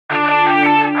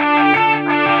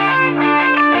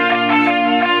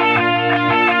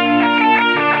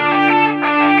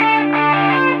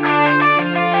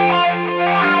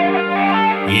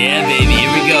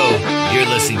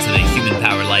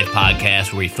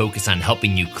podcast where we focus on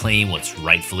helping you claim what's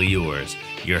rightfully yours,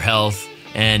 your health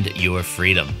and your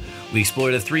freedom. We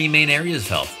explore the three main areas of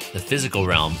health: the physical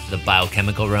realm, the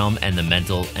biochemical realm, and the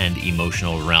mental and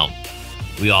emotional realm.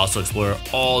 We also explore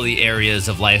all the areas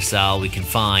of lifestyle we can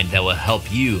find that will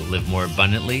help you live more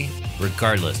abundantly,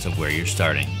 regardless of where you're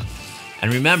starting.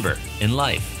 And remember, in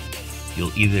life,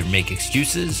 you'll either make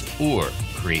excuses or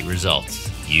create results.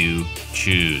 You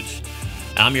choose.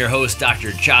 I'm your host,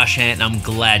 Dr. Josh Hant, and I'm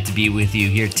glad to be with you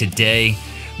here today.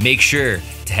 Make sure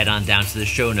to head on down to the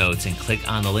show notes and click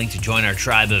on the link to join our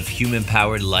tribe of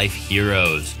human-powered life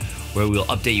heroes, where we'll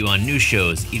update you on new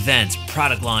shows, events,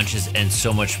 product launches, and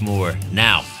so much more.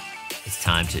 Now, it's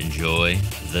time to enjoy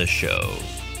the show.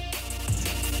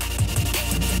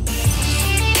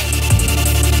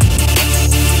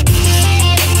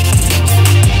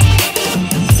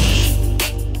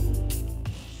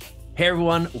 Hey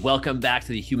everyone, welcome back to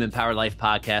the Human Powered Life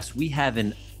podcast. We have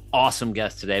an awesome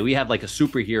guest today. We have like a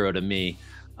superhero to me,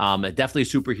 definitely a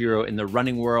superhero in the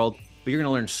running world. But you're going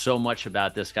to learn so much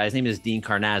about this guy. His name is Dean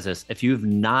Karnazes. If you've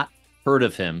not heard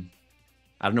of him,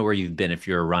 I don't know where you've been if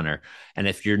you're a runner. And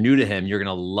if you're new to him, you're going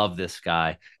to love this guy.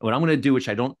 And what I'm going to do, which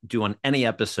I don't do on any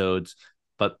episodes,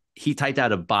 but he typed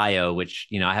out a bio, which,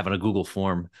 I have on a Google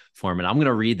form for him. And I'm going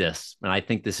to read this. And I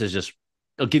think this is just,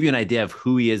 it'll give you an idea of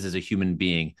who he is as a human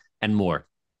being and more.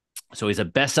 So he's a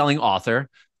best-selling author.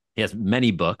 He has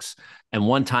many books, and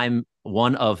one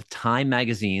of Time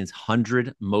Magazine's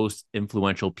 100 most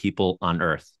influential people on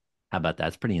earth. How about that?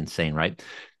 It's pretty insane, right?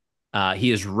 He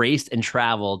has raced and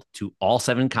traveled to all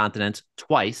 7 continents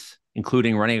twice,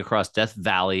 including running across Death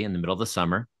Valley in the middle of the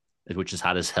summer, which is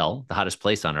hot as hell, the hottest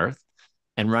place on earth,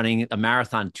 and running a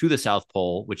marathon to the South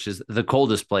Pole, which is the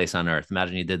coldest place on earth.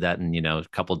 Imagine he did that in,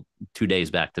 2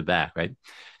 days back to back, right?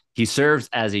 He serves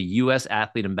as a U.S.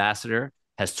 athlete ambassador,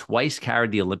 has twice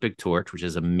carried the Olympic torch, which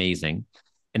is amazing,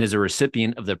 and is a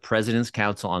recipient of the President's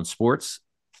Council on Sports,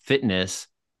 Fitness,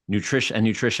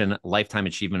 Nutrition Lifetime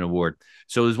Achievement Award.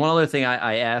 So there's one other thing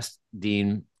I asked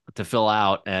Dean to fill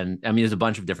out, and I mean, there's a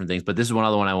bunch of different things, but this is one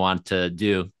other one I want to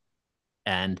do.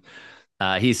 And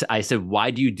I said,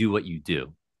 why do you do what you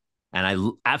do? And I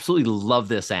absolutely love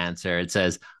this answer. It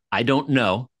says, I don't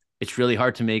know. It's really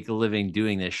hard to make a living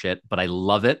doing this shit, but I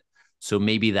love it. So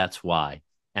maybe that's why.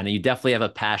 And you definitely have a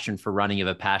passion for running. You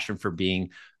have a passion for being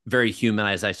very human.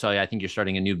 As I saw you, I think you're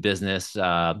starting a new business,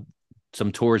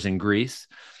 some tours in Greece.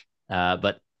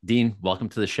 But Dean, welcome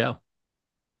to the show.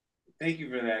 Thank you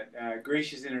for that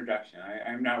gracious introduction.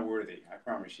 I'm not worthy, I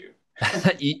promise you.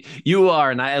 You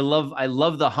are, and I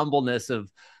love the humbleness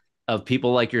of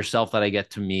people like yourself that I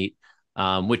get to meet,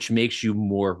 which makes you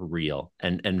more real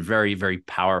and very, very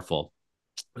powerful.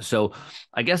 So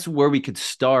I guess where we could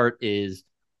start is,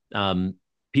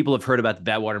 people have heard about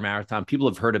the Badwater Marathon. People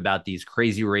have heard about these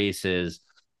crazy races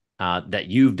that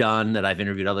you've done, that I've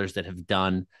interviewed others that have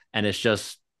done. And it's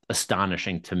just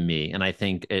astonishing to me. And I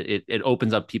think it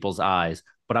opens up people's eyes.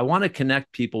 But I want to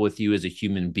connect people with you as a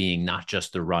human being, not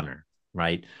just the runner,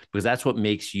 right? Because that's what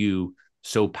makes you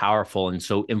so powerful and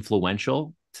so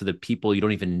influential to the people you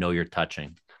don't even know you're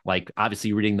touching. Like,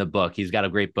 obviously, reading the book, he's got a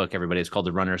great book, everybody. It's called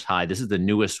The Runner's High. This is the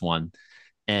newest one.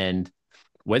 And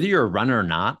whether you're a runner or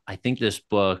not, I think this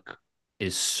book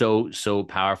is so, so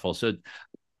powerful. So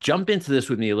jump into this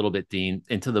with me a little bit, Dean,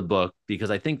 into the book, because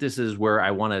I think this is where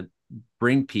I want to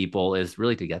bring people, is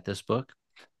really to get this book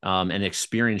and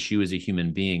experience you as a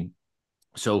human being.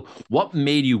 So what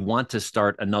made you want to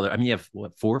start another? I mean, you have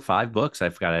what, 4 or 5 books? I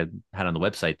forgot I had on the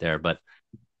website there, but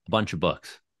a bunch of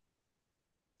books.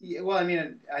 Yeah, well, I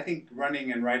mean, I think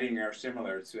running and writing are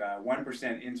similar. It's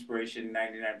 1% inspiration,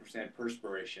 99%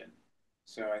 perspiration.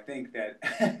 So I think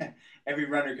that every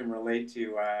runner can relate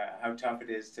to how tough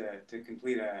it is to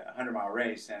complete a 100-mile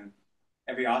race, and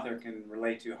every author can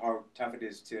relate to how tough it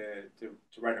is to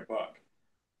write a book.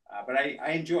 But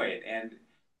I enjoy it, and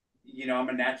I'm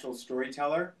a natural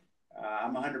storyteller.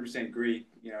 I'm 100% Greek.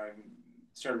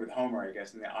 Started with Homer, I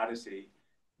guess, in the Odyssey.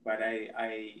 But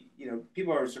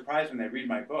people are surprised when they read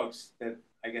my books that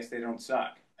I guess they don't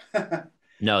suck.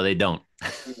 No, they don't.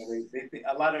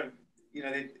 A lot of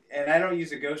and I don't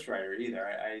use a ghostwriter either.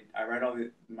 I write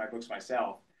my books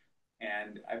myself,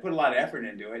 and I put a lot of effort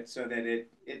into it so that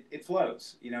it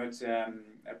flows. It's a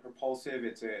propulsive.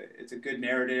 It's a good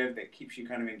narrative that keeps you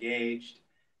kind of engaged,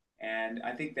 and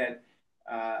I think that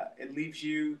it leaves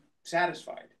you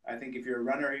satisfied. I think if you're a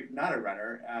runner, not a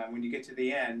runner, when you get to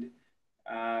the end,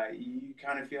 you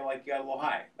kind of feel like you got a little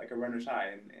high, like a runner's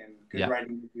high, and good Yeah.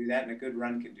 writing can do that, and a good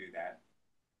run can do that.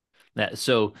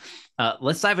 So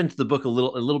let's dive into the book a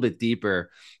little bit deeper,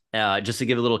 just to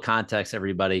give a little context,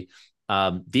 everybody.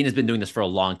 Dean has been doing this for a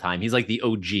long time. He's like the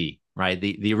OG right?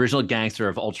 The original gangster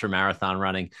of ultramarathon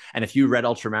running. And if you read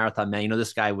Ultramarathon Man,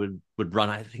 this guy would run,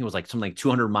 I think it was like something like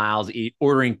 200 miles,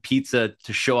 ordering pizza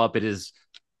to show up at his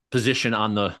position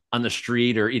on the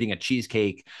street or eating a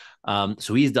cheesecake.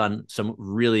 So he's done some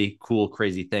really cool,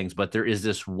 crazy things. But there is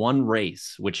this one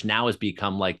race which now has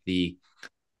become like the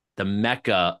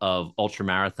mecca of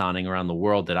ultramarathoning around the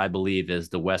world that I believe is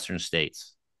the Western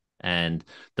States. And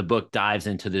the book dives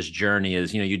into this journey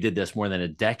as, you did this more than a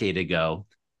decade ago,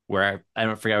 where I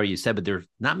don't forget what you said, but there's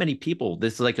not many people.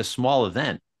 This is like a small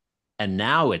event. And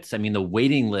now it's, I mean, the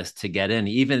waiting list to get in,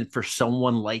 even for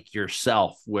someone like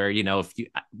yourself, where, if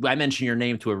I mention your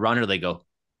name to a runner, they go,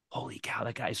 holy cow,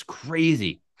 that guy's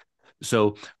crazy.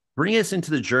 So bring us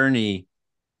into the journey,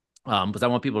 because I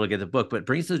want people to get the book, but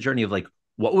bring us to the journey of like,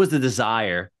 what was the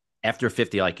desire after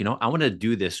 50? Like, I want to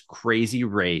do this crazy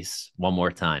race one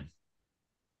more time.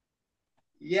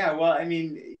 Yeah, well, I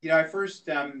mean, I first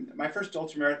my first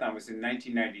ultramarathon was in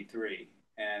 1993,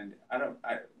 and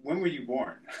when were you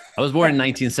born? I was born in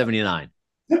 1979.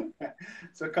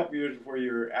 So a couple years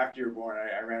after you were born,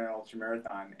 I ran an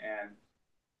ultramarathon, and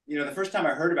the first time I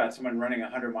heard about someone running a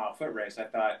 100-mile foot race, I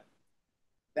thought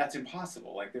that's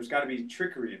impossible. Like, there's got to be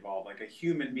trickery involved. Like, a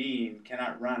human being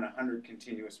cannot run 100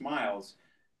 continuous miles,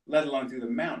 let alone through the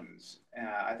mountains.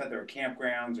 I thought there were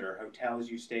campgrounds or hotels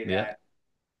you stayed Yeah. at.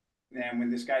 And when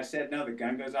this guy said, no, the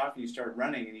gun goes off and you start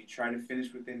running and you try to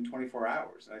finish within 24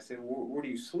 hours. And I said, where do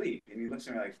you sleep? And he looks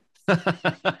at me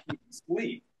like,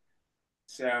 sleep.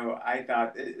 So I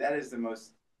thought that is the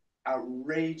most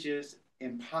outrageous,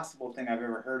 impossible thing I've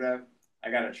ever heard of. I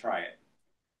got to try it.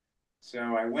 So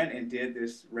I went and did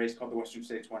this race called the Western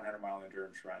States 100-mile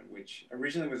endurance run, which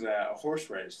originally was a horse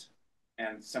race.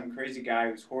 And some crazy guy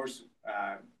whose horse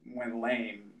went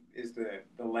lame is the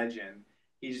legend.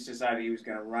 He just decided he was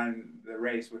going to run the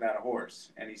race without a horse,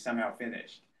 and he somehow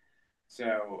finished.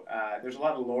 So there's a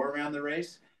lot of lore around the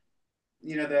race.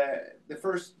 The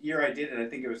first year I did it, I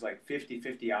think it was like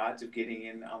 50-50 odds of getting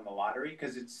in on the lottery,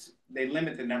 because they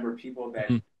limit the number of people that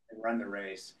run the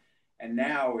race. And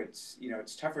now it's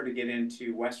tougher to get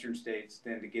into Western states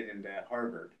than to get into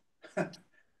Harvard.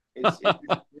 It's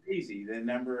crazy the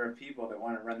number of people that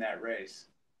want to run that race.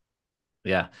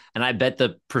 Yeah. And I bet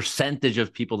the percentage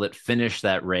of people that finish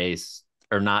that race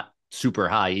are not super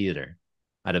high either,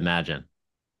 I'd imagine.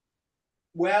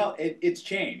 Well, it's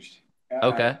changed.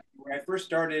 Okay. When I first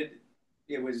started,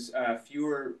 it was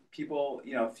fewer people,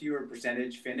 fewer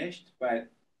percentage finished. But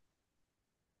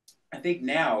I think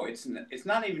now it's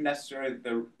not even necessarily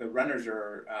the runners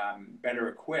are better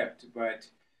equipped, but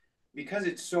because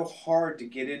it's so hard to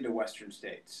get into Western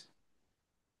states,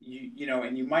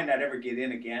 and you might not ever get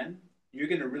in again. You're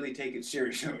going to really take it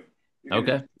seriously. You're going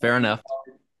to Okay. Fair enough.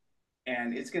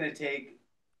 and it's going to take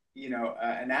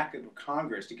an act of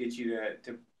Congress to get you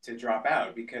to drop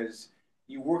out, because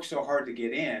you work so hard to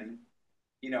get in.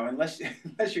 Unless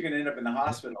unless you're going to end up in the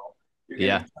hospital, you're going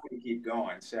to Yeah. try to keep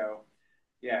going. So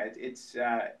yeah,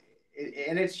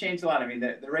 and it's changed a lot. I mean,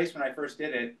 the race when I first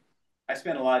did it, I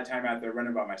spent a lot of time out there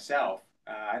running by myself.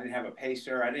 I didn't have a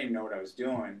pacer. I didn't even know what I was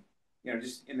doing.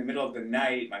 Just in the middle of the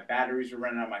night, my batteries were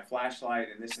running on my flashlight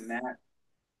and this and that.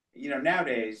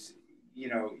 Nowadays,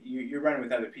 you're running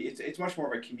with other people. It's much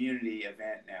more of a community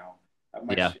event now,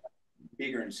 Yeah. much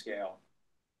bigger in scale.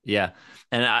 Yeah.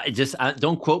 And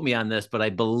don't quote me on this, but I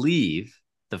believe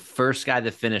the first guy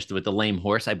that finished with the lame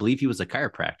horse, I believe he was a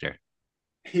chiropractor.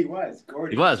 He was He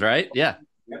Gordy. was, right? Yeah.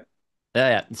 Yep. Yeah.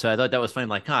 Yeah. So I thought that was funny.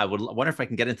 Like, I wonder if I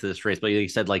can get into this race. But you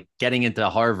said like getting into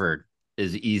Harvard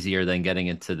is easier than getting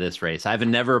into this race. I've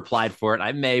never applied for it.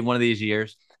 I may one of these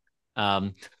years.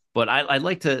 Um, but I'd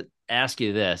like to ask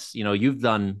you this. You've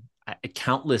done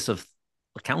countless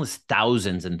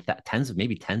thousands and tens of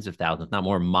maybe tens of thousands, not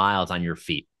more miles on your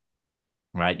feet,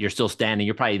 right? You're still standing.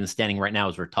 You're probably even standing right now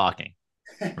as we're talking,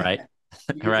 right?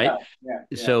 You could Right. tell. Yeah,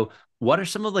 yeah. So, what are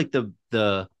some of like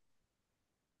the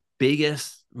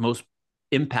biggest, most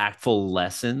impactful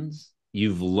lessons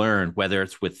you've learned, whether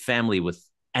it's with family, with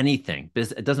anything?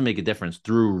 It doesn't make a difference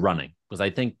through running, because I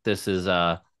think this is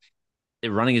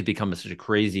running has become such a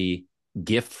crazy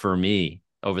gift for me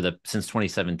since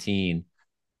 2017.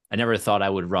 I never thought I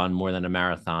would run more than a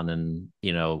marathon, and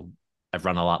I've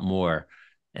run a lot more.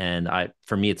 And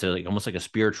for me, it's almost like a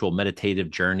spiritual,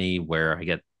 meditative journey where I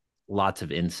get lots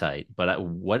of insight. But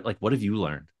what have you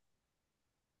learned?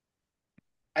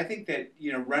 I think that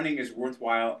running is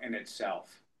worthwhile in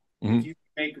itself. If Mm-hmm. you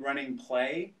make running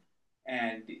play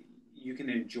and you can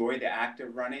enjoy the act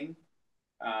of running,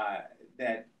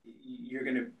 that you're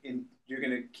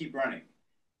gonna keep running.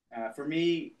 For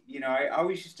me, I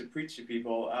always used to preach to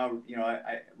people,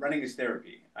 running is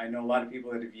therapy. I know a lot of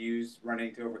people that have used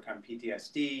running to overcome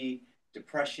PTSD,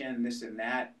 depression, this and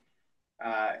that.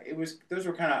 Those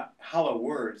were kind of hollow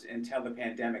words until the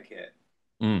pandemic hit.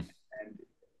 Mm, And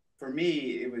for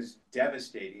me, it was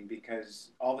devastating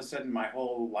because all of a sudden my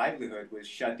whole livelihood was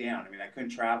shut down. I mean, I couldn't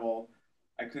travel,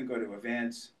 I couldn't go to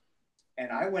events,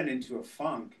 and I went into a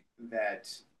funk that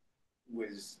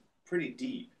was pretty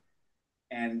deep,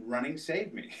 and running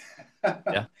saved me.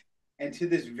 yeah. And to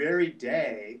this very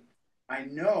day, I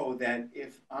know that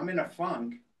if I'm in a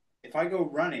funk, if I go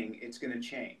running, it's going to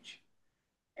change.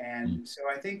 Mm, And so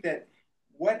I think that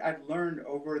what I've learned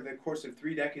over the course of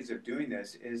 3 decades of doing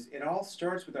this is it all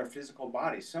starts with our physical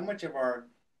body. So much of our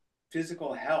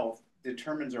physical health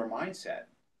determines our mindset.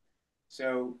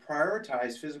 So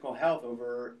prioritize physical health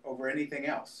over anything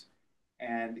else.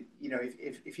 And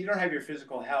if you don't have your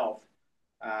physical health,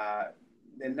 uh,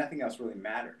 then nothing else really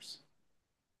matters.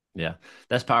 yeah,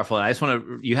 that's powerful. And I just want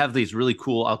to, you have these really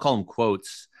cool, I'll call them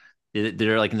quotes that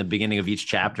are like in the beginning of each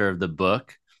chapter of the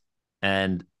book.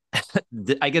 And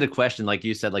I get a question, like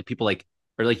you said, like people like,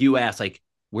 or like you ask, like,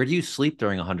 where do you sleep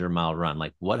during a 100-mile run?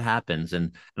 Like what happens?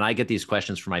 And I get these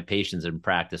questions from my patients in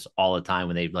practice all the time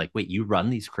when they like, wait, you run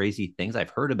these crazy things?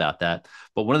 I've heard about that.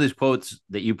 But one of these quotes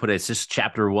that you put, it's just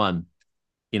chapter one.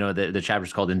 The chapter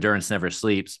is called Endurance Never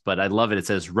Sleeps, but I love it. It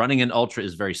says running an ultra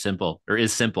is very simple, or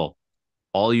is simple.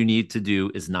 All you need to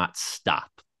do is not stop.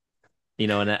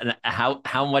 And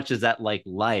how much is that like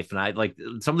life? And I like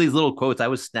some of these little quotes. I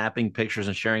was snapping pictures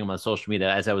and sharing them on social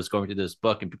media as I was going through this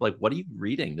book, and people are like, what are you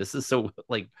reading? This is so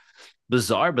like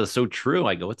bizarre, but it's so true.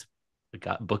 I go, it's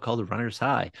a book called The Runner's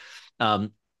High.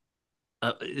 um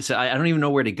so I don't even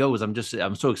know where to go, because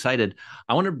I'm so excited.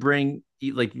 I want to bring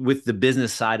like with the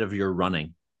business side of your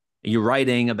running. You're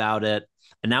writing about it.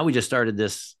 And now we just started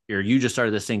this, or you just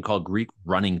started this thing called Greek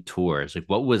running tours.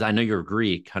 Like I know you're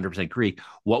Greek, 100% Greek.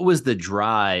 What was the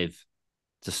drive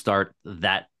to start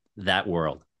that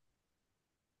world?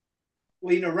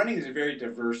 Well, running is a very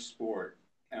diverse sport.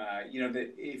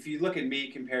 If you look at me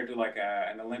compared to like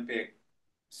an Olympic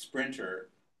sprinter,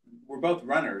 we're both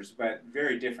runners, but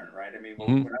very different, right? I mean, what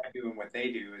Mhm. I do and what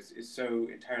they do is so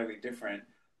entirely different.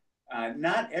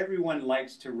 Not everyone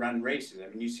likes to run races. I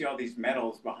mean, you see all these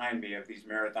medals behind me of these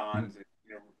marathons, and,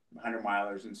 100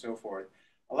 milers and so forth.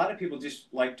 A lot of people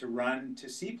just like to run to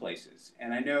see places.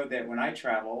 And I know that when I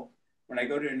travel, when I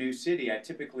go to a new city, I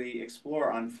typically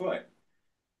explore on foot.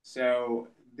 So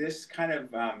this kind of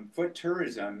foot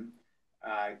tourism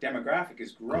demographic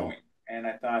is Cool. growing. And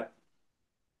I thought,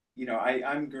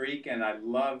 I'm Greek and I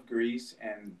love Greece,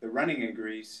 and the running in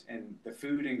Greece and the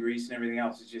food in Greece and everything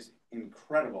else is just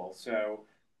incredible. So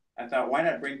I thought, why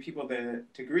not bring people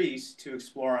to Greece to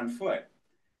explore on foot?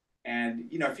 And,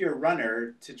 if you're a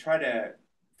runner, to try to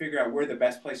figure out where the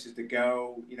best places to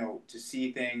go, to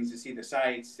see things, to see the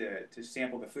sights, to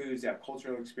sample the foods, to have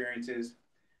cultural experiences,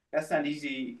 that's not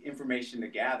easy information to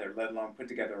gather, let alone put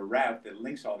together a route that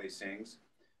links all these things.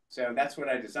 So that's what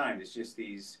I designed. It's just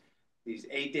these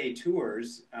 8-day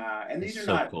tours, and That's these are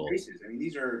so not cool. races. I mean,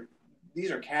 these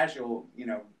are casual,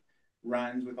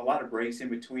 runs with a lot of breaks in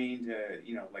between to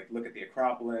like look at the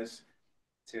Acropolis,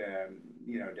 to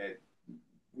to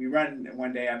we run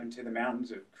one day up into the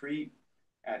mountains of Crete,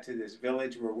 to this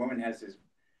village where a woman has this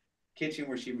kitchen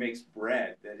where she makes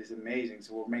bread that is amazing.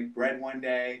 So we'll make bread one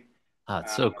day. Oh,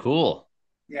 it's so Um, cool.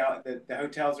 the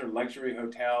hotels are luxury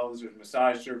hotels. There's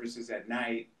massage services at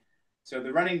night. So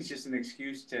the running is just an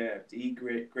excuse to eat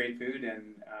great food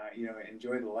and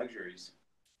enjoy the luxuries.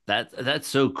 That's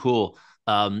so cool.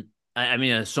 I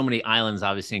mean, there's so many islands,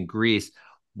 obviously in Greece.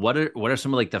 What are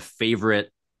some of like the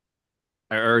favorite,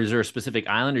 or is there a specific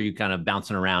island, or are you kind of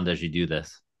bouncing around as you do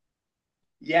this?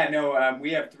 Yeah, no,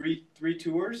 we have three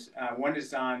tours. One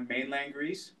is on mainland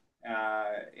Greece,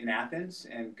 in Athens,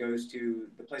 and goes to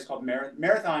the place called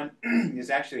Marathon. Is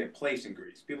actually a place in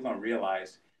Greece. People don't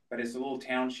realize, but it's a little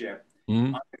township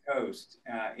Mhm. on the coast,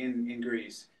 in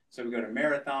Greece. So we go to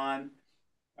Marathon.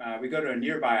 We go to a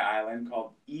nearby island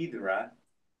called Hydra,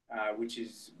 which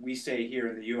is, we say here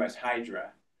in the U.S.,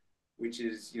 Hydra, which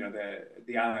is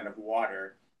the island of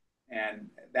water, and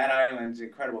that island's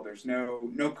incredible. There's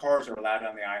no cars are allowed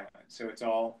on the island, so it's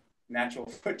all natural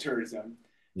foot tourism.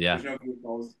 Yeah. There's no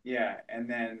vehicles, yeah. And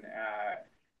then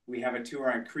we have a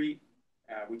tour on Crete,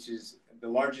 which is the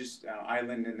largest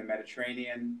island in the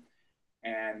Mediterranean.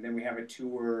 And then we have a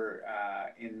tour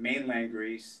in mainland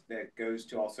Greece that goes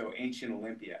to also ancient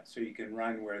Olympia. So you can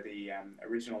run where the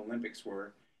original Olympics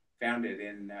were founded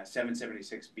in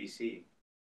 776 BC.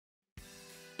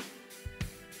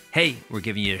 Hey, we're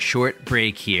giving you a short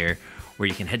break here. where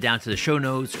you can head down to the show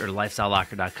notes or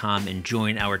lifestylelocker.com and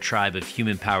join our tribe of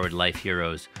human-powered life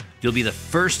heroes. You'll be the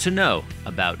first to know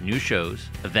about new shows,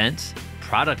 events,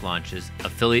 product launches,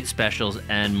 affiliate specials,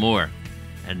 and more.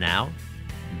 And now,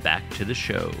 back to the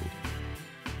show.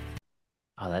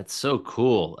 Oh, that's so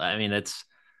cool.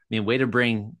 Way to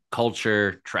bring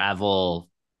culture, travel.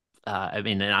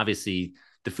 And obviously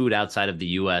the food outside of the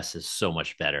US is so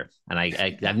much better. And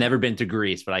I've never been to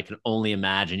Greece, but I can only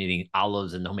imagine eating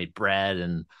olives and homemade bread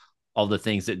and all the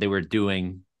things that they were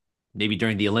doing maybe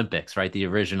during the Olympics, right? The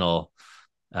original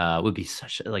would be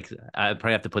such like I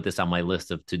probably have to put this on my list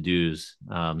of to-dos.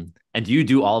 And do you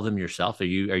do all of them yourself? Are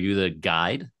you the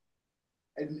guide?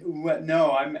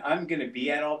 No, I'm going to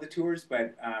be at all the tours,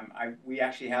 but we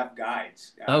actually have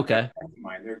guides. They're Okay. friends of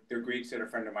mine. They're Greeks that are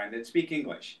friend of mine that speak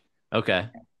English. Okay.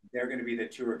 They're going to be the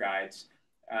tour guides.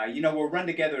 We'll run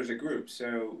together as a group,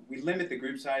 so we limit the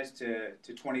group size to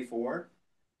 24.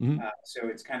 Mhm. So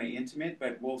it's kind of intimate,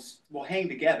 but we'll hang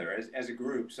together as a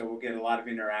group, so we'll get a lot of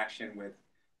interaction with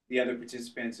the other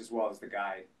participants as well as the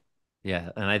guide. Yeah.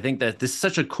 And I think that this is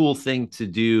such a cool thing to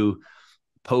do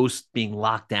post being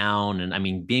locked down. And I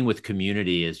mean, being with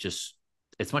community is just,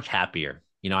 it's much happier.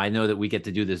 I know that we get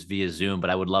to do this via Zoom, but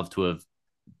I would love to have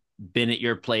been at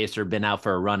your place or been out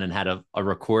for a run and had a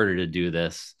recorder to do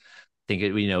this. I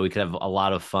think we could have a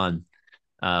lot of fun.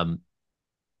 Um,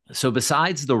 so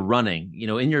besides the running,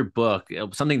 in your book,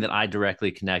 something that I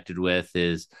directly connected with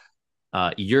is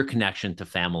your connection to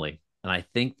family. And I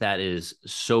think that is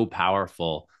so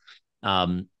powerful.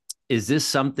 Um, is this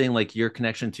something like your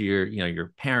connection to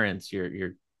your parents,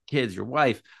 your kids, your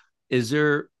wife? Was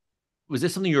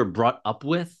this something you were brought up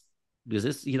with? Because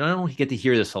this, I don't get to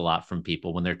hear this a lot from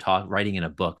people when they're writing in a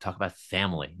book, talk about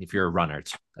family. If you're a runner,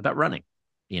 it's about running,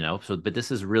 So, but this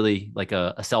is really like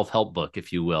a self-help book,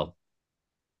 if you will.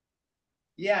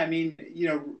 Yeah, I mean,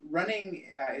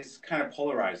 running is kind of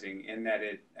polarizing in that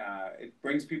it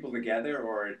brings people together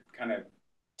or it kind of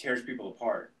tears people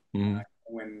apart. Mhm.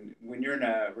 When you're in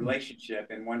a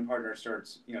relationship and one partner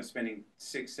starts, spending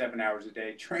 6, 7 hours a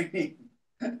day training,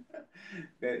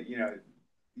 that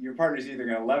your partner's either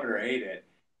going to love it or hate it.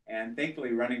 And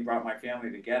thankfully, running brought my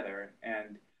family together.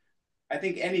 And I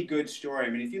think any good story. I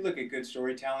mean, if you look at good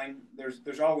storytelling,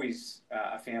 there's always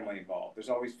a family involved. There's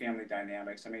always family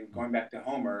dynamics. I mean, going back to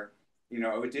Homer,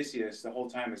 Odysseus the whole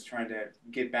time is trying to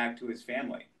get back to his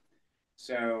family.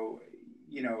 So,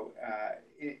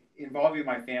 involving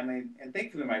my family, and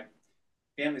thankfully my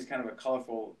family's kind of a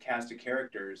colorful cast of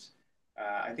characters.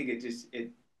 I think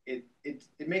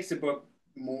it makes the book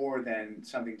more than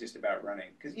something just about running.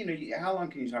 Because how long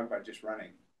can you talk about just running?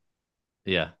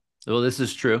 Yeah. Well, this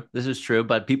is true. This is true,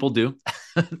 but people do.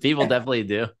 People definitely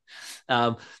do.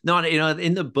 No,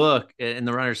 in the book, in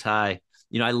the runner's high,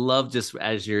 I love just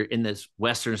as you're in this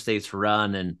Western States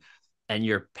run and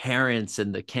your parents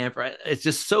and the camper. It's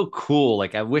just so cool.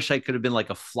 Like I wish I could have been like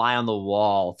a fly on the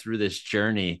wall through this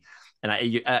journey.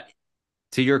 And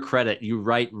to your credit, you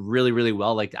write really, really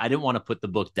well. Like I didn't want to put the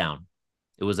book down.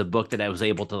 It was a book that I was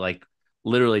able to like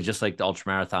literally just like the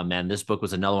Ultramarathon Man. This book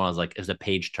was another one. I was like, it was a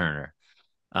page turner.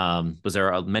 Was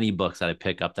there are many books that I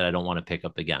pick up that I don't want to pick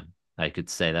up again. I could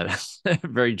say that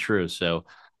very true. So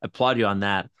I applaud you on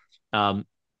that. Um,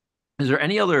 is there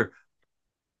any other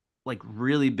like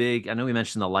really big? I know we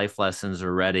mentioned the life lessons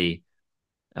already.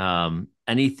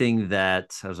 Anything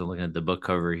that I was looking at the book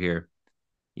cover here.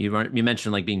 You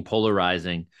mentioned like being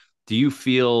polarizing. Do you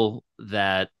feel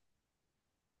that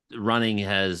running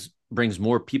has brings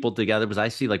more people together? Because I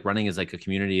see like running is like a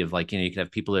community of like you could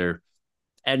have people that are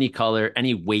any color,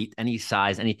 any weight, any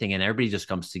size, anything, and everybody just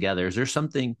comes together. Is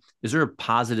there a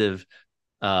positive,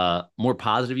 more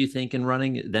positive you think in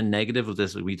running than negative with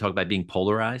this? We talk about being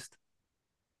polarized.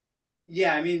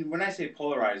 Yeah, I mean, when I say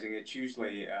polarizing, it's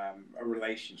usually a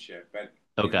relationship. But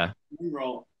Okay. in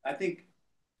general, I think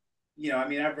I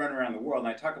mean, I've run around the world,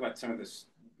 and I talk about some of this,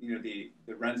 the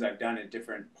runs I've done in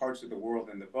different parts of the world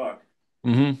in the book.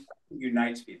 Mm-hmm.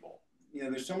 Unites people.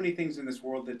 There's so many things in this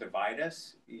world that divide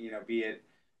us. Be it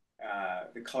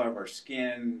the color of our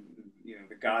skin,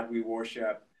 the God we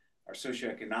worship, our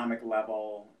socioeconomic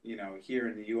level. Here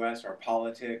in the U.S., our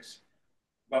politics.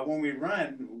 But when we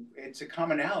run, it's a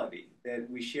commonality that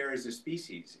we share as a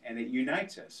species, and it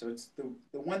unites us. So it's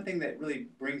the one thing that really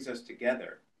brings us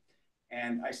together.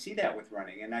 And I see that with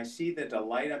running, and I see the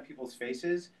delight on people's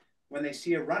faces when they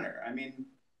see a runner. I mean,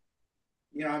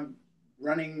 I'm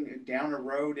running down a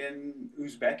road in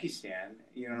Uzbekistan,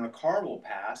 and a car will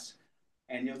pass,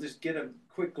 and you'll just get a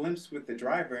quick glimpse with the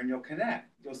driver, and you'll connect.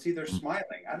 You'll see they're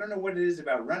smiling. I don't know what it is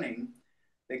about running.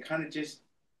 They kind of just,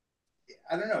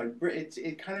 I don't know.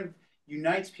 It kind of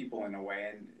unites people in a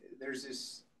way, and there's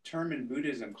this term in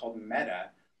Buddhism called metta,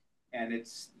 and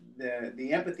it's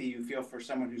the empathy you feel for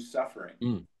someone who's suffering.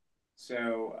 Mm.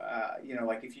 So,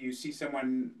 like if you see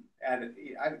someone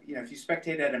if you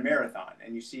spectate at a marathon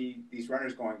and you see these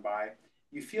runners going by,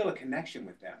 you feel a connection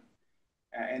with them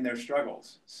and their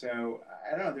struggles. So,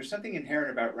 I don't know, there's something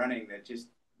inherent about running that just,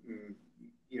 mm,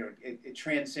 it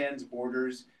transcends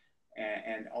borders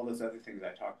and all those other things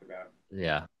I talked about.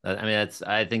 Yeah. I mean,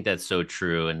 I think that's so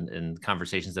true. And in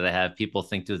conversations that I have, people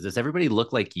think, does everybody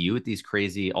look like you at these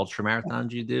crazy ultra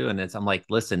marathons you do? And I'm like,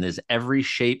 listen, there's every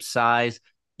shape, size.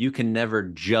 You can never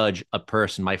judge a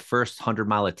person. My first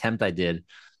 100-mile attempt I did,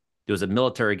 there was a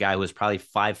military guy who was probably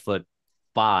 5'5".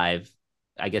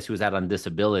 I guess he was out on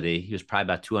disability. He was probably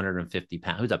about 250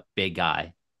 pounds. He was a big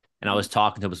guy. And I was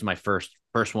talking to him. It was my first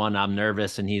one. I'm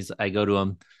nervous. And I go to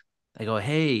him, I go,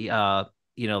 hey,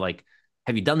 like,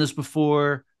 have you done this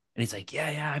before? And he's like,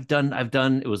 yeah, I've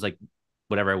done. It was like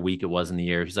whatever week it was in the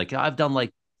year. He's like, yeah, I've done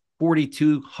like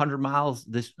 4,200 miles,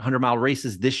 this 100-mile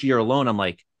races this year alone. I'm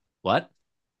like, what?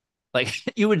 Like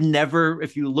you would never,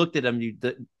 if you looked at him,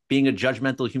 being a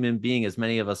judgmental human being, as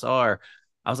many of us are,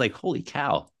 I was like, holy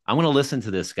cow, I'm going to listen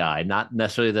to this guy, not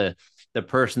necessarily the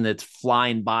person that's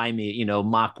flying by me,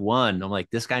 Mach 1. I'm like,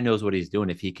 this guy knows what he's doing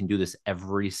if he can do this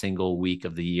every single week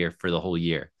of the year for the whole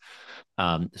year.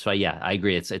 So yeah, I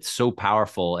agree. It's so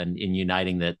powerful and in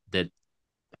uniting that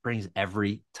brings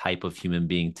every type of human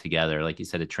being together. Like you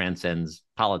said, it transcends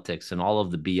politics and all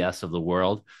of the BS of the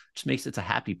world. Just makes it a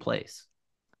happy place,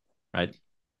 right?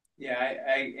 Yeah,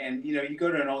 and you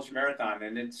go to an ultra marathon,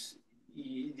 and it's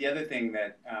the other thing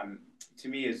that to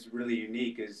me is really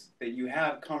unique is that you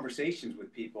have conversations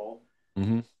with people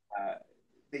Mm-hmm. uh,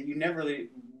 that you never really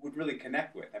would really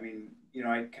connect with. I mean,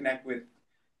 I connect with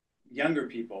younger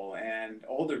people and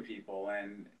older people,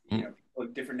 and Mm. people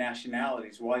of different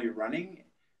nationalities while you're running,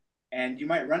 and you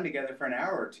might run together for an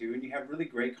hour or two, and you have really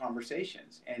great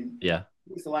conversations. And Yeah.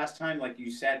 it was the last time like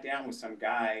you sat down with some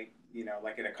guy,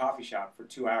 like at a coffee shop for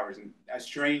 2 hours and a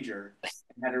stranger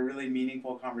and had a really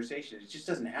meaningful conversation. It just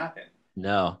doesn't happen.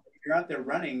 No. If you're out there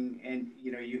running and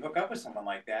you hook up with someone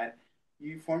like that,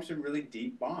 you form some really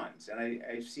deep bonds. And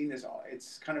I've seen this all.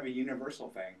 It's kind of a universal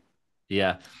thing.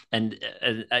 Yeah. And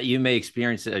you may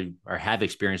experience it or have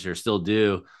experienced it or still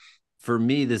do. For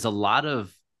me, there's a lot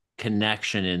of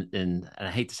connection and I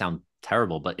hate to sound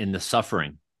terrible, but in the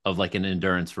suffering of like an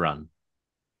endurance run.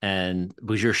 And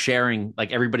because you're sharing,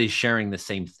 like everybody's sharing the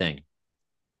same thing.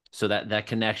 So that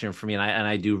connection for me, and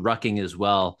I do rucking as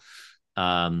well,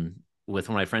 with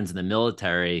one of my friends in the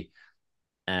military.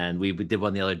 And we did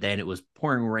one the other day and it was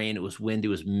pouring rain, it was wind, it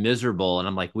was miserable. And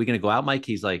I'm like, we gonna go out, Mike?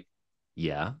 He's like,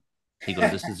 yeah. He goes,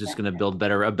 this is just gonna build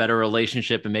a better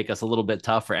relationship and make us a little bit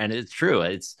tougher. And it's true.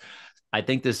 I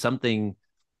think there's something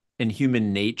in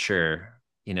human nature,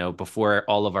 before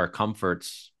all of our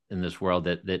comforts in this world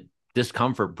that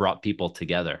discomfort brought people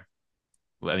together.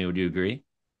 I mean, would you agree?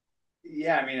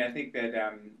 Yeah, I mean, I think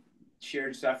that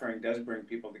shared suffering does bring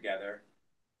people together.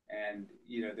 And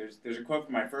there's a quote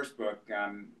from my first book.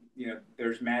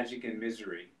 There's magic in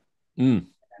misery, Mm,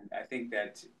 and I think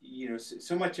that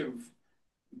so much of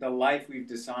the life we've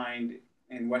designed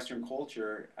in Western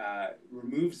culture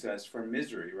removes us from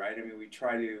misery, right? I mean, we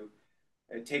try to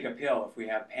take a pill if we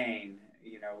have pain.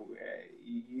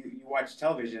 You watch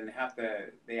television, and half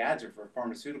the ads are for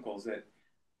pharmaceuticals that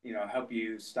help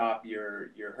you stop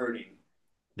your hurting.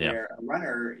 yeah. Where a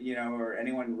runner, or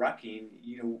anyone rucking,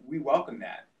 we welcome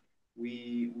that.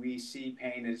 We see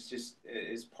pain as just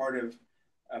as part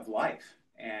of life,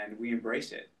 and we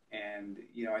embrace it. And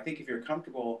I think if you're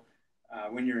comfortable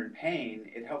when you're in pain,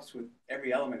 it helps with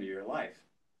every element of your life.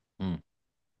 Mm.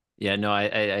 Yeah, no,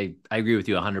 I agree with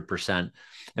you 100%.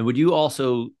 And would you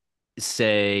also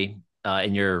say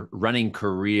in your running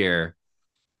career,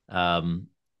 um,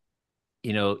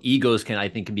 egos I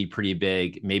think can be pretty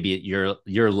big, maybe at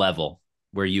your level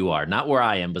where you are, not where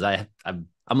I am, but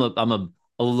I'm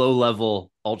a low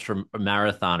level ultra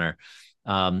marathoner.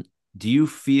 Um, do you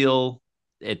feel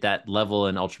at that level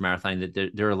in ultra marathon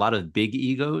that there are a lot of big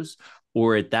egos,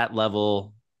 or at that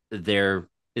level there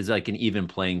is like an even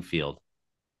playing field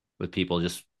with people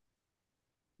just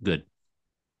good?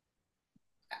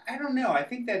 I don't know. I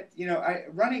think that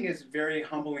running is a very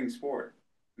humbling sport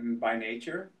by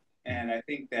nature, and I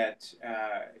think that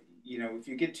if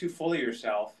you get too full of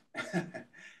yourself,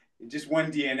 just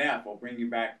one DNF will bring you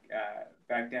back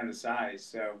down to size.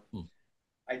 So Mm.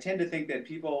 I tend to think that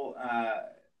people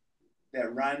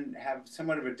that run have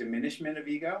somewhat of a diminishment of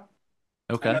ego.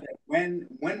 I know Okay. that when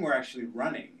we're actually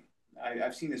running,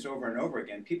 I've seen this over and over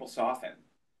again. People soften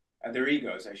their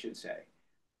egos, I should say.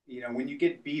 When you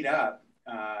get beat up,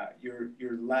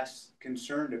 you're less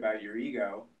concerned about your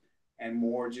ego and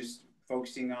more just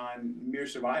focusing on mere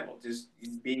survival, just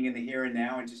being in the here and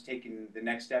now and just taking the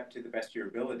next step to the best of your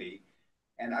ability.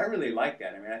 And I really like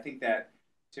that. I mean, I think that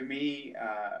to me,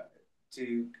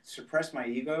 to suppress my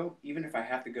ego, even if I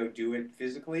have to go do it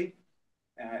physically,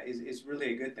 is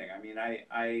really a good thing. I mean,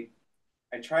 I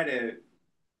try to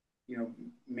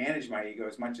manage my ego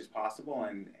as much as possible,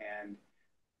 and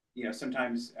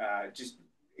sometimes just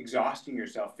exhausting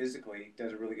yourself physically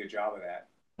does a really good job of that.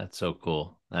 That's so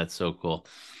cool. That's so cool.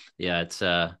 Yeah, it's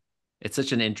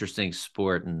such an interesting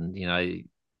sport, and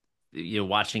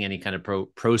watching any kind of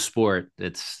pro sport,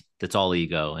 it's all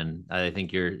ego, and I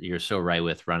think you're so right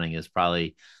with running is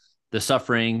probably the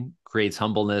suffering creates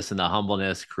humbleness, and the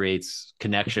humbleness creates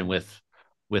connection with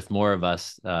more of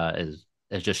us as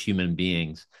just human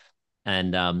beings.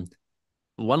 And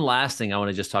one last thing I want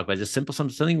to just talk about, just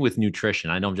something with nutrition.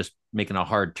 I know I'm just making a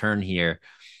hard turn here,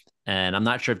 and I'm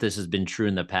not sure if this has been true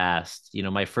in the past. One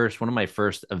of my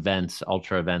first events,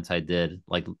 ultra events I did,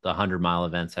 like the 100-mile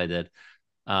events I did.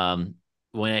 Um,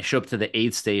 when I showed up to the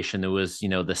aid station, there was,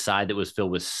 the side that was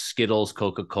filled with Skittles,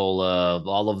 Coca-Cola,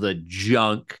 all of the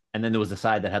junk. And then there was the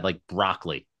side that had like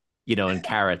broccoli, and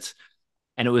carrots.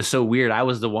 And it was so weird. I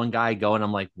was the one guy going,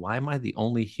 I'm like, why am I the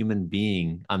only human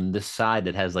being on this side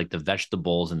that has like the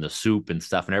vegetables and the soup and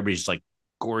stuff? And everybody's just like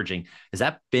gorging. Has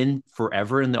that been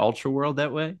forever in the ultra world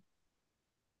that way?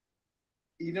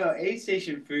 Aid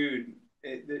station food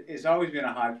it's always been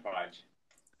a hodgepodge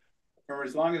for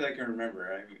as long as I can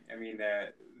remember. I mean,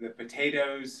 the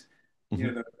potatoes,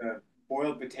 Mhm. the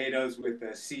boiled potatoes with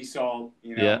the sea salt,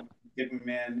 Yeah. dip them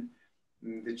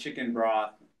in, the chicken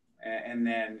broth, and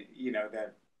then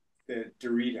the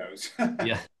Doritos.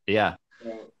 Yeah. Yeah.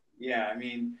 So yeah, I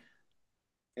mean,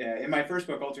 in my first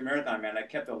book, Ultramarathon Man, I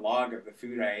kept a log of the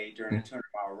food I ate during a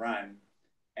 200-mile run,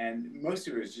 and most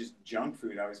of it was just junk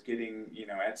food I was getting,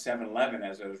 at 7-Eleven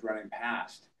as I was running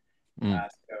past. Mm.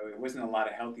 So it wasn't a lot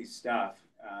of healthy stuff,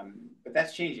 but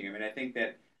that's changing. I mean, I think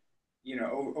that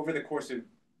over the course of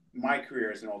my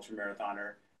career as an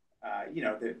ultramarathoner,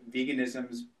 the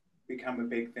veganism's become a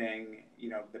big thing.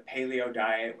 The paleo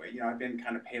diet. I've been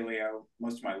kind of paleo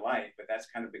most of my life, but that's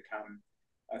kind of become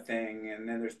a thing. And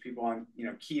then there's people on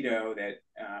keto that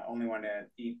only want to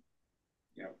eat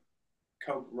you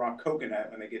know raw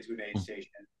coconut when they get to an aid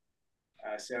station.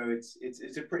 So it's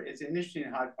an interesting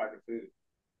hodgepodge of food.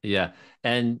 Yeah.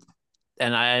 And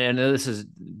I know this is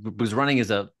because running is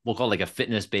we'll call it like a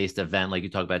fitness based event, like you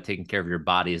talk about taking care of your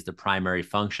body is the primary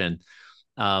function.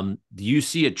 Do you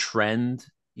see a trend,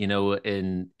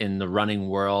 in the running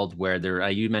world where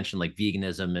you mentioned like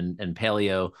veganism and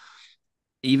paleo,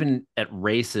 even at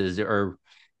races, or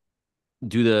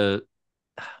do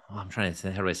I'm trying to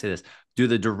say, how do I say this? Do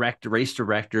the race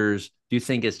directors, do you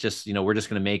think it's just, we're just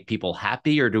going to make people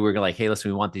happy, or do we're like, hey, listen,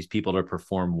 we want these people to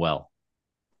perform well?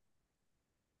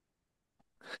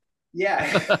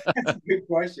 Yeah, that's a good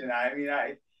question. I mean,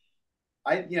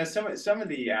 some of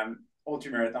the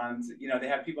ultra marathons, they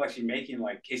have people actually making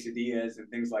like quesadillas and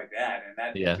things like that, and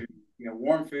that Yeah. to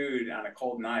warm food on a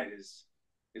cold night is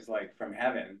like from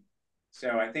heaven.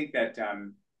 So I think that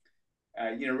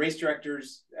race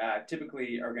directors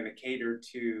typically are going to cater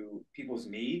to people's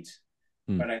needs,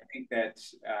 Hmm. but I think that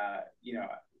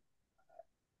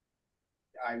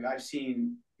I've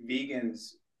seen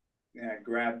vegans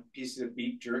grab pieces of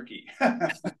beef jerky,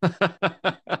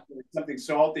 something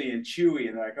salty and chewy,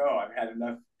 and they're like, oh, I've had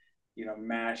enough,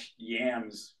 mashed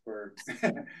yams for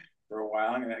for a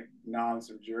while. I'm gonna gnaw on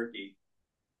some jerky.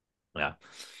 Yeah.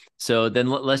 So then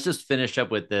let's just finish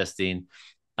up with this, Dean.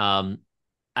 Um,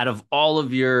 Out of all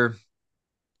of your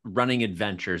running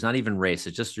adventures, not even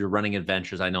races, just your running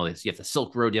adventures, I know this. You have the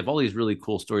Silk Road, you have all these really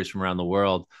cool stories from around the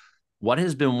world. What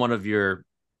has been one of your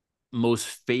most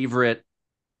favorite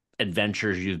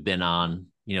adventures you've been on,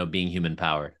 being human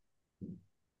powered?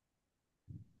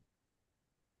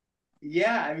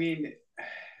 Yeah, I mean,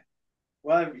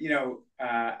 well,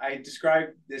 I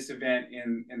described this event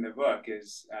in the book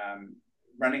as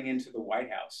running into the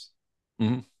White House.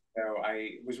 Mm-hmm. So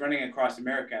I was running across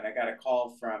America, and I got a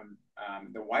call from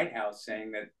the White House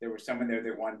saying that there was someone there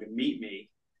that wanted to meet me,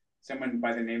 someone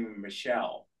by the name of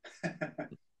Michelle.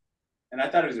 And I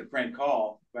thought it was a prank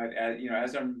call, but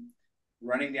as I'm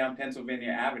running down Pennsylvania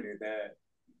Avenue,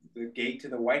 the gate to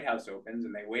the White House opens,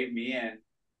 and they wave me in,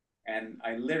 and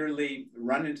I literally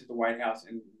run into the White House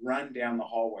and run down the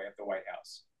hallway of the White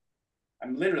House.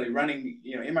 I'm literally running,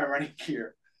 in my running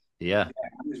gear, Yeah,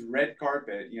 on this red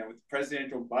carpet, with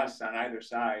presidential busts on either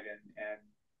side,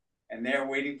 and there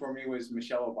waiting for me was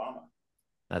Michelle Obama.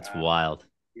 that's Uh, wild.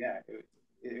 yeah,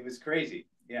 it was crazy.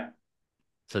 Yeah.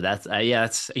 So that's yeah,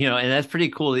 that's and that's pretty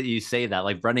cool that you say that.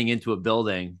 Like running into a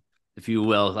building, if you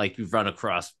will, like you've run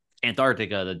across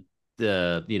Antarctica,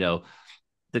 the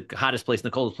hottest place and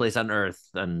the coldest place on Earth,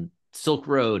 and Silk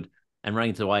Road, and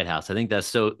running to the White House. I think that's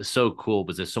so cool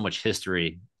because there's so much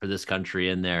history for this country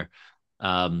in there.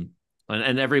 And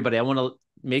everybody, I want to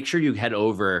make sure you head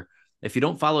over. If you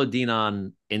don't follow Dean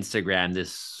on Instagram,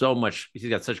 there's so much. He's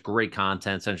got such great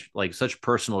content, such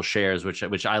personal shares,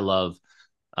 which I love.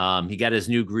 He got his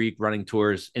new Greek running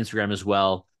tours Instagram as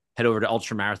well. Head over to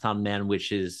Ultramarathon Man,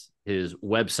 which is his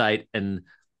website. And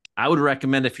I would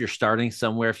recommend, if you're starting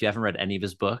somewhere, if you haven't read any of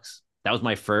his books, that was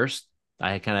my first.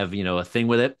 I had kind of, a thing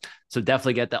with it. So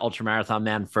definitely get the Ultramarathon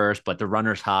Man first, but the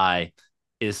Runner's High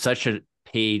is such a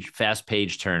fast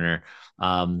page turner.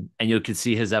 And you can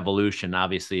see his evolution,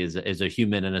 obviously, as a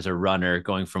human and as a runner,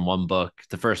 going from one book,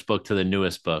 the first book, to the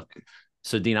newest book.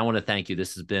 So Dean, I want to thank you.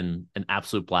 This has been an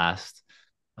absolute blast.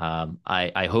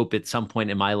 I hope at some point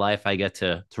in my life I get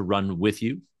to run with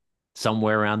you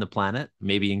somewhere around the planet,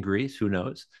 maybe in Greece, who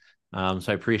knows? So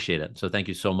I appreciate it. So thank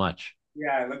you so much.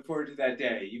 Yeah, I look forward to that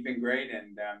day. You've been great,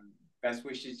 and best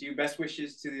wishes to you. Best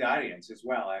wishes to the audience as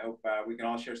well. I hope we can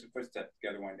all share some footsteps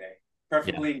together one day,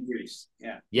 preferably in Greece.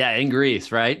 Yeah, in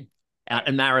Greece, right?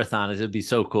 And marathon, it'd be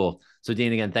so cool. So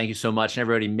Dean, again, thank you so much. And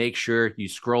everybody, make sure you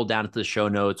scroll down to the show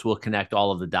notes. We'll connect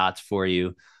all of the dots for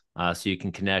you, so you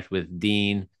can connect with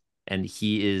Dean. And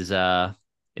he is an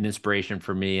inspiration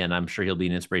for me, and I'm sure he'll be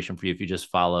an inspiration for you if you just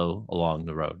follow along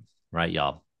the road. Right,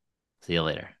 y'all? See you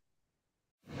later.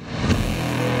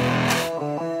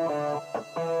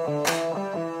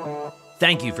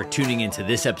 Thank you for tuning into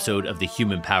this episode of the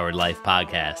Human Powered Life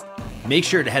podcast. Make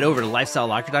sure to head over to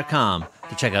lifestyledoctor.com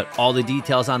to check out all the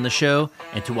details on the show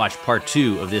and to watch part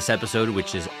 2 of this episode,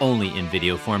 which is only in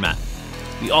video format.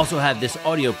 We also have this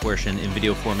audio portion in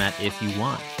video format if you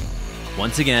want.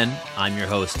 Once again, I'm your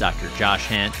host, Dr. Josh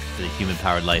Hant, for the Human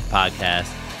Powered Life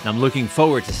podcast, and I'm looking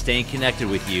forward to staying connected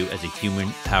with you as a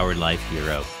Human Powered Life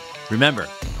hero. Remember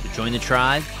to join the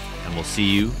tribe, and we'll see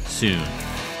you soon.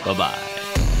 Bye-bye.